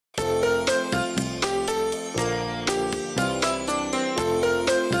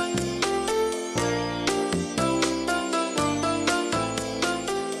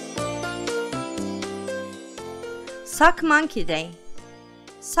Sock Monkey Day.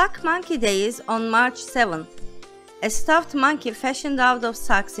 Sock Monkey Day is on March 7th. A stuffed monkey fashioned out of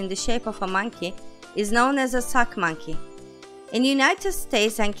socks in the shape of a monkey is known as a sock monkey. In the United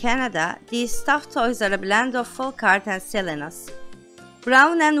States and Canada, these stuffed toys are a blend of folk art and silliness.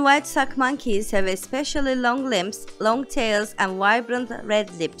 Brown and white sock monkeys have especially long limbs, long tails, and vibrant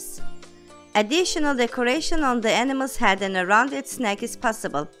red lips. Additional decoration on the animal's head and around its neck is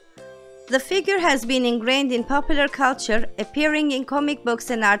possible. The figure has been ingrained in popular culture, appearing in comic books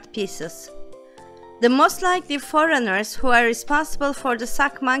and art pieces. The most likely foreigners who are responsible for the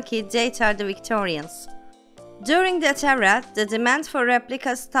sock monkey date are the Victorians. During that era, the demand for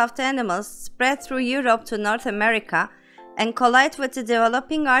replica stuffed animals spread through Europe to North America and collided with the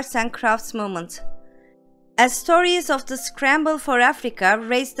developing arts and crafts movement. As stories of the scramble for Africa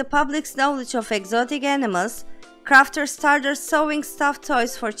raised the public's knowledge of exotic animals, crafters started sewing stuffed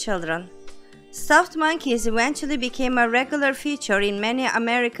toys for children. Stuffed monkeys eventually became a regular feature in many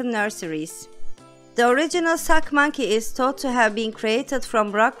American nurseries. The original sock monkey is thought to have been created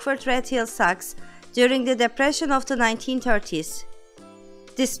from Rockford Red Hill socks during the Depression of the 1930s.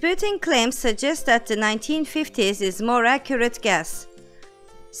 Disputing claims suggest that the 1950s is a more accurate guess.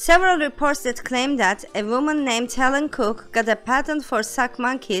 Several reports that claim that a woman named Helen Cook got a patent for sock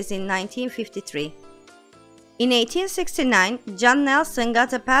monkeys in 1953. In 1869, John Nelson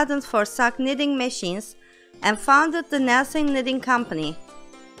got a patent for sock knitting machines and founded the Nelson Knitting Company.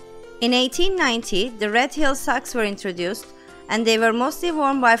 In 1890, the Red Hill socks were introduced, and they were mostly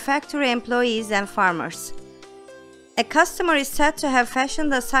worn by factory employees and farmers. A customer is said to have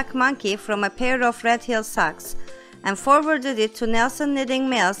fashioned a sock monkey from a pair of Red Hill socks and forwarded it to Nelson Knitting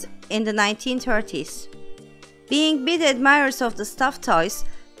Mills in the 1930s. Being big admirers of the stuffed toys,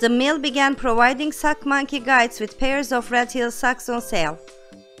 the mill began providing sock monkey guides with pairs of Red Hill socks on sale.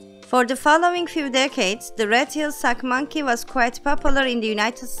 For the following few decades, the Red Hill sock monkey was quite popular in the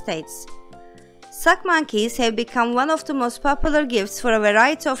United States. Sock monkeys have become one of the most popular gifts for a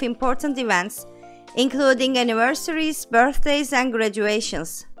variety of important events, including anniversaries, birthdays, and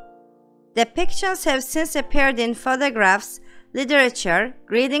graduations. Depictions have since appeared in photographs, literature,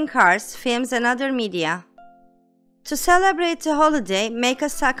 greeting cards, films, and other media. To celebrate the holiday, make a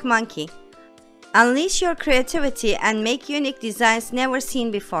sock monkey. Unleash your creativity and make unique designs never seen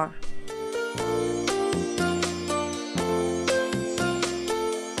before.